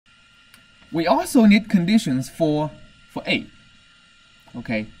we also need conditions for A.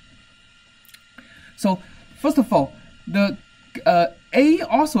 Okay. So first of all, the A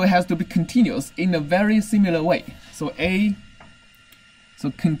also has to be continuous in a very similar way. So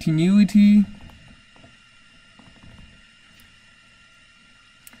continuity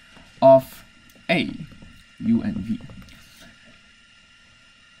of A, U and V.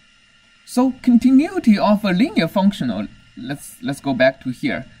 So continuity of a linear functional, let's go back to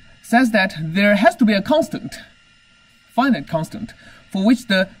here, says that there has to be a constant, finite constant, for which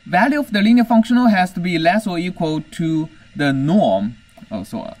the value of the linear functional has to be less or equal to the norm. Oh,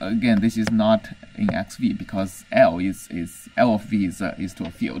 so again, this is not in XV because L of V is to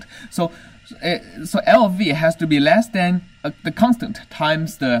a field. So L of V has to be less than the constant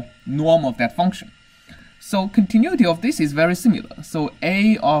times the norm of that function. So continuity of this is very similar. So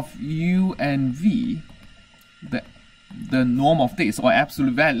A of U and V, the norm of this, or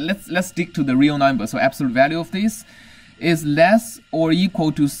absolute value, let's stick to the real number. So absolute value of this is less or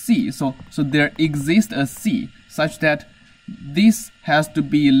equal to C. So there exists a C such that this has to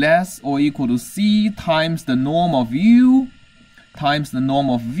be less or equal to C times the norm of U times the norm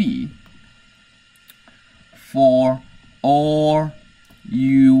of V for all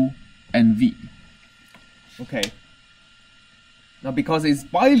U and V. Okay. Now because it's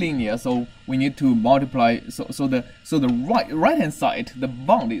bilinear, so we need to multiply. So the right hand side, the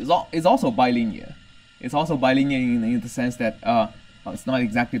bound is also bilinear. It's also bilinear in the sense that it's not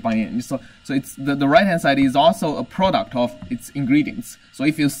exactly bilinear. So it's the right hand side is also a product of its ingredients. So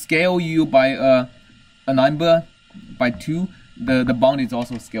if you scale U by a number by 2, the bound is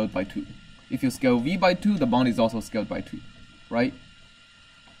also scaled by 2. If you scale V by 2, the bound is also scaled by 2, right?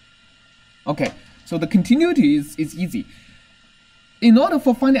 Okay, so the continuity is easy. In order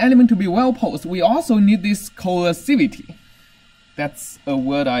for finite element to be well posed, we also need this coercivity. That's a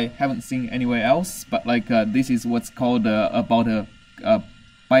word I haven't seen anywhere else, but like this is what's called about a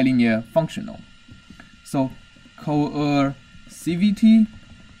bilinear functional. So coercivity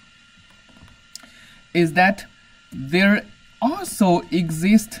is that there also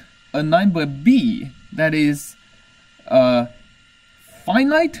exists a number B that is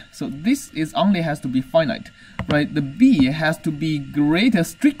finite. So this is only has to be finite, right? The B has to be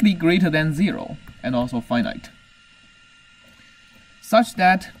strictly greater than 0, and also finite, such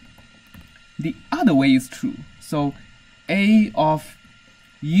that the other way is true. So A of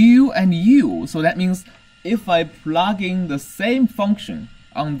U and U, so that means if I plug in the same function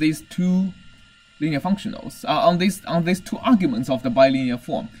on these two linear functionals, on these two arguments of the bilinear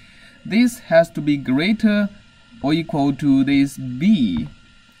form, this has to be greater or equal to this B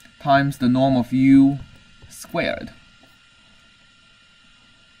times the norm of U squared.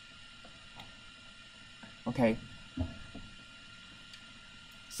 Okay.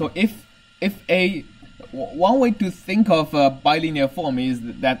 So if one way to think of a bilinear form is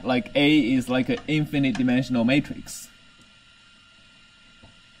that like A is like an infinite dimensional matrix.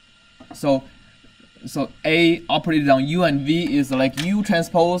 So A operated on U and V is like U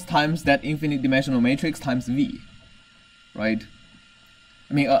transpose times that infinite dimensional matrix times V, right?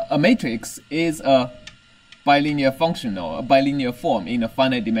 I mean, a matrix is a bilinear functional, a bilinear form in a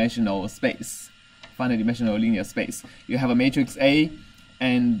finite dimensional space, finite dimensional linear space. You have a matrix A,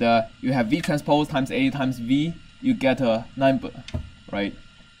 and you have V transpose times A times V, you get a number, right?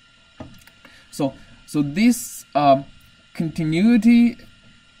 So this continuity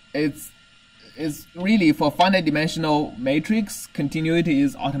is really for finite dimensional matrix. Continuity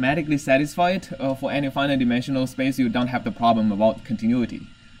is automatically satisfied. For any finite dimensional space, you don't have the problem about continuity.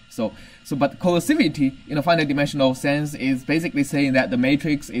 But coercivity in a finite dimensional sense is basically saying that the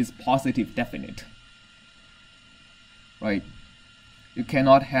matrix is positive definite, right? You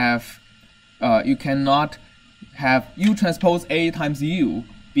cannot have U transpose A times U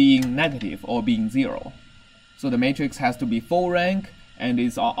being negative or being 0. So the matrix has to be full rank, and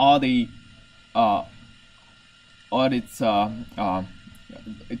it's so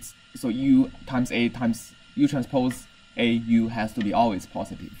U times A times U transpose A U has to be always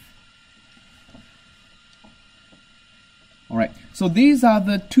positive. All right. So these are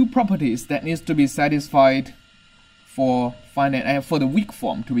the two properties that needs to be satisfied for finite for the weak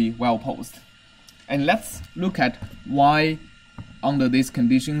form to be well posed. And let's look at why under these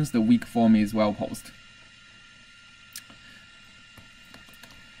conditions the weak form is well posed.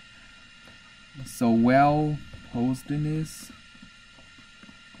 So well posedness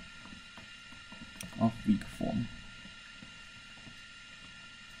of weak form.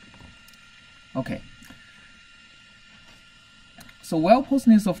 Okay. So well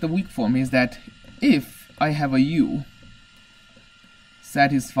posedness of the weak form is that if I have a U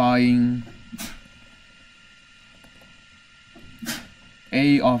satisfying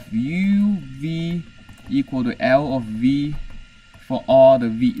A of u v equal to L of v for all the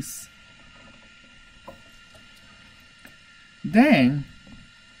v's. Then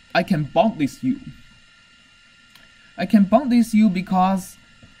I can bound this u. I can bound this u because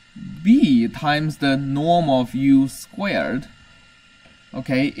b times the norm of u squared,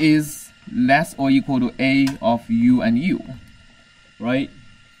 okay, is less or equal to A of u and u, right?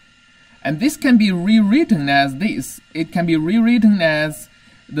 And this can be rewritten as this. It can be rewritten as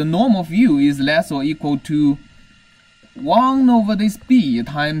the norm of u is less or equal to 1 over this b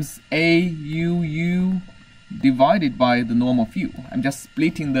times A u divided by the norm of u. I'm just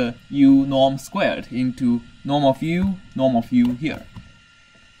splitting the u norm squared into norm of u here.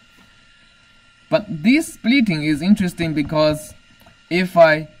 But this splitting is interesting because if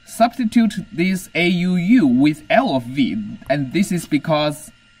I substitute this AUU with L of v, and this is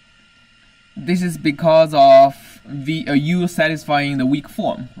because of u satisfying the weak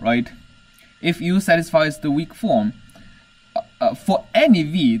form, right? If u satisfies the weak form for any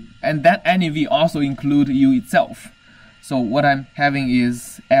v, and that any v also include u itself. So what I'm having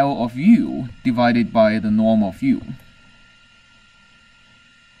is L of u divided by the norm of u.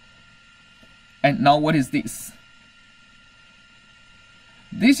 And now what is this?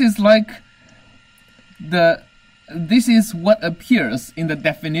 This is like this is what appears in the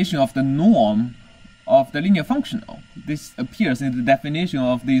definition of the norm of the linear functional. This appears in the definition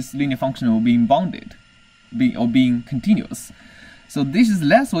of this linear functional being bounded, being continuous. So this is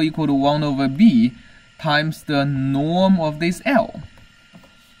less or equal to 1 over b times the norm of this L,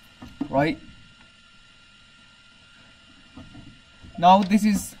 right? Now this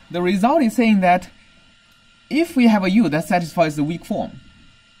is the result is saying that if we have a u that satisfies the weak form,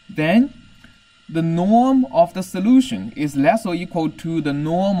 then the norm of the solution is less or equal to the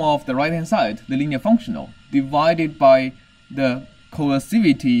norm of the right hand side, the linear functional, divided by the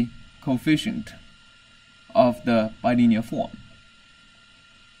coercivity coefficient of the bilinear form.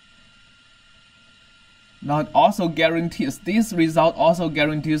 Now it also guarantees, this result also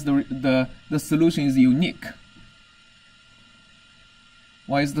guarantees the solution is unique.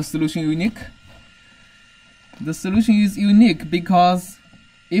 Why is the solution unique? The solution is unique because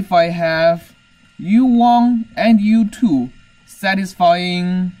if I have u1 and u2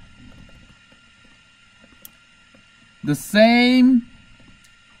 satisfying the same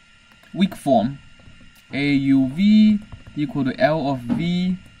weak form, AUV equal to L of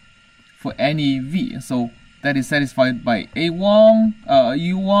v for any v, so that is satisfied by u1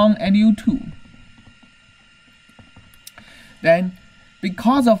 and u2, then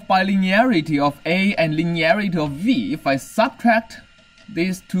because of bilinearity of A and linearity of V, if I subtract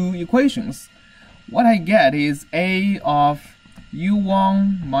these two equations, what I get is A of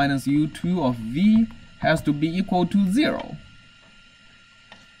u1 minus u2 of V has to be equal to 0.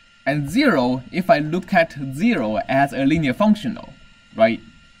 And 0, if I look at 0 as a linear functional, right?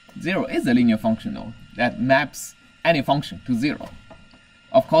 0 is a linear functional that maps any function to 0.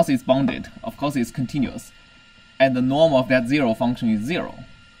 Of course it's bounded, of course it's continuous. And the norm of that 0 function is 0.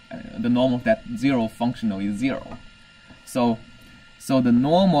 The norm of that 0 functional is 0. So the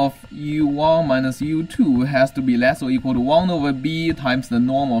norm of u1 minus u2 has to be less or equal to 1 over b times the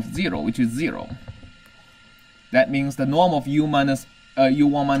norm of 0, which is 0. That means the norm of u1 minus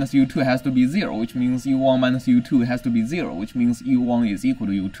u2 has to be 0, which means u1 minus u2 has to be 0, which means u1 is equal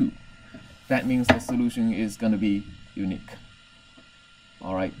to u2. That means the solution is going to be unique.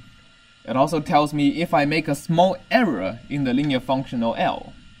 All right. It also tells me if I make a small error in the linear functional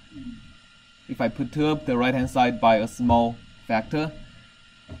L, if I perturb the right-hand side by a small factor,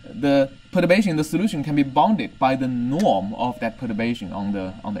 the perturbation in the solution can be bounded by the norm of that perturbation on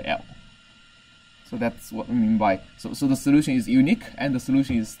the L. So that's what we mean by, so the solution is unique and the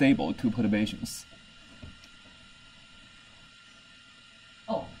solution is stable to perturbations.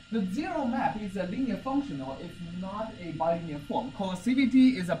 Oh, the zero map is a linear functional if not a bilinear form.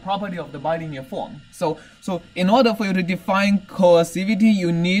 Coercivity is a property of the bilinear form. So in order for you to define coercivity,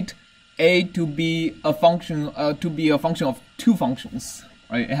 you need A to be a function of two functions,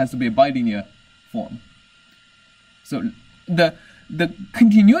 right? It has to be a bilinear form. So the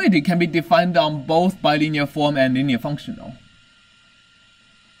continuity can be defined on both bilinear form and linear functional.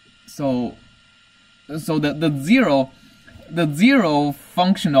 So the zero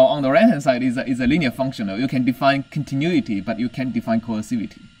functional on the right hand side is a linear functional. You can define continuity, but you can't define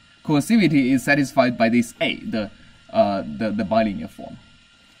coercivity. Coercivity is satisfied by this A, the bilinear form.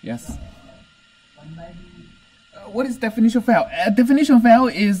 Yes. What is definition of L? Definition of L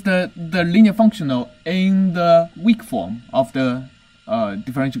is the linear functional in the weak form of the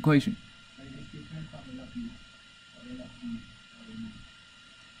differential equation.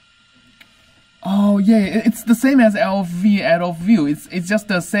 yeah, it's the same as L of V, L of V. It's just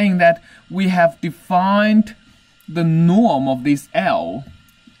saying that we have defined the norm of this L.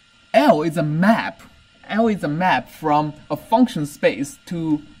 L is a map. L is a map from a function space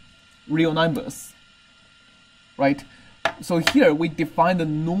to real numbers, right? So here we define the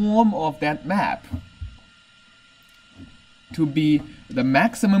norm of that map to be the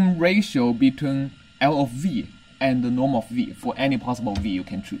maximum ratio between L of V and the norm of V for any possible V you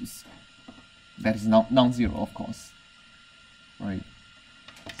can choose. That is non-zero, of course, right?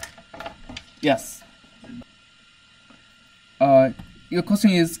 Yes. Your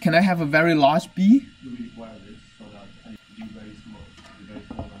question is, can I have a very large B? Do we require this so that B very small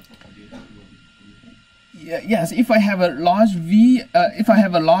Yes, if I have a large V, if I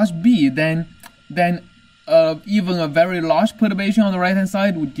have a large B, then even a very large perturbation on the right hand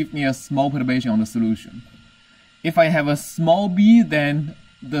side would give me a small perturbation on the solution. If I have a small B, then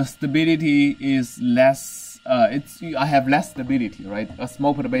the stability is less. I have less stability, right? A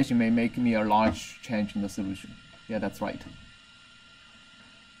small perturbation may make me a large change in the solution. Yeah, that's right.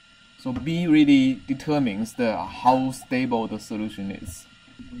 So B really determines how stable the solution is.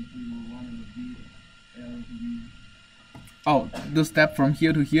 Oh, the step from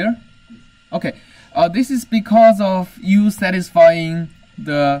here to here? Okay. This is because of U satisfying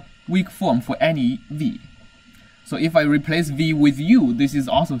the weak form for any V. So if I replace V with U, this is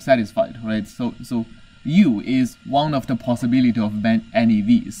also satisfied, right? So U is one of the possibility of any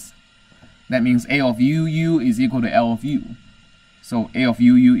V's. That means A of U is equal to L of U. So A of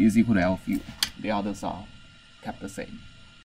U is equal to L of U. The others are kept the same.